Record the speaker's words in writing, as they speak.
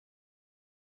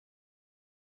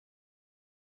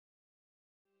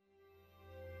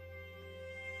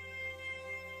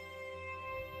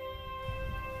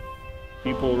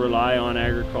People rely on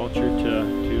agriculture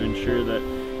to ensure that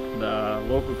the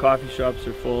local coffee shops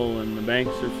are full and the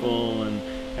banks are full and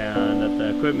that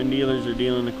the equipment dealers are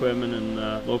dealing equipment and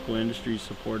the local industry is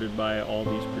supported by all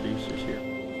these producers here.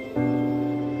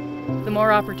 The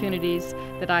more opportunities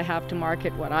that I have to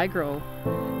market what I grow,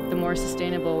 the more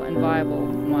sustainable and viable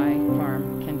my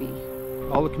farm can be.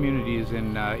 All the communities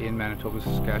in Manitoba,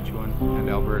 Saskatchewan and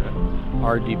Alberta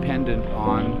are dependent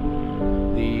on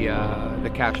the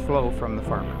cash flow from the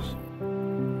farmers.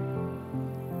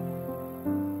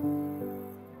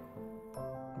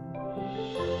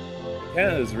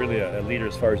 Canada is really a leader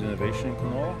as far as innovation in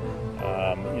canola.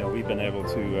 We've been able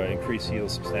to increase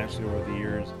yields substantially over the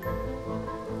years.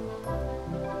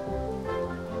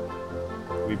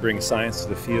 We bring science to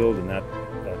the field, and that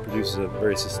produces a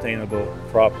very sustainable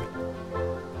crop.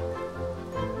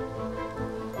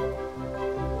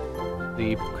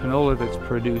 The canola that's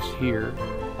produced here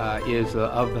is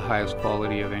of the highest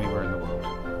quality of anywhere in the world.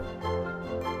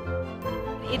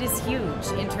 It is huge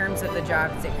in terms of the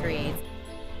jobs it creates.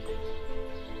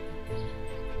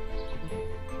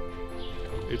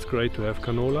 It's great to have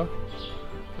canola.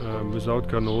 Without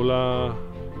canola,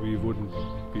 we wouldn't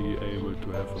be able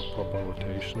to have a proper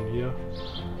rotation here.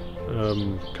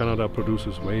 Canada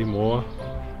produces way more,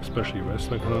 especially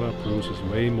Western Canada produces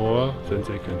way more than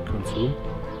they can consume.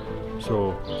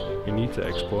 So we need to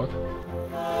export.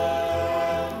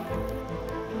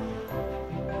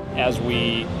 As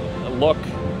we look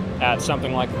at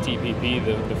something like the TPP,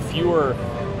 the fewer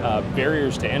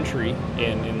barriers to entry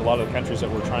in a lot of the countries that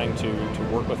we're trying to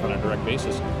work with on a direct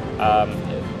basis,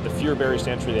 the fewer barriers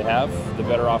to entry they have, the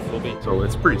better off we'll be. So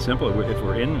it's pretty simple. If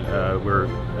we're in,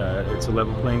 it's a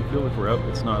level playing field. If we're out,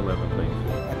 it's not a level playing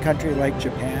field. A country like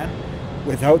Japan,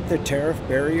 without the tariff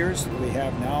barriers that we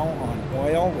have now on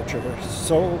oil, which are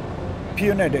so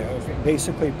punitive, it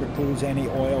basically precludes any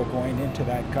oil going into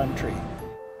that country.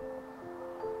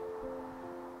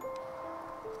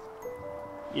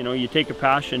 You know, you take a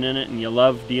passion in it and you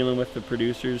love dealing with the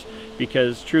producers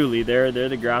because truly they're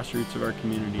the grassroots of our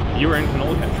community. You were in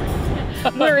Canola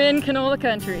Country. We're in Canola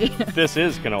Country. This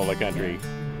is Canola Country.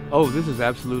 Oh, this is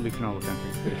absolutely canola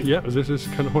country. Yeah, this is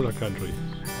canola country.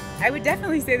 I would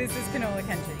definitely say this is Canola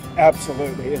Country.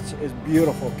 Absolutely, it's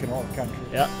beautiful canola country.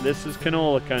 Yeah, this is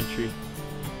canola country.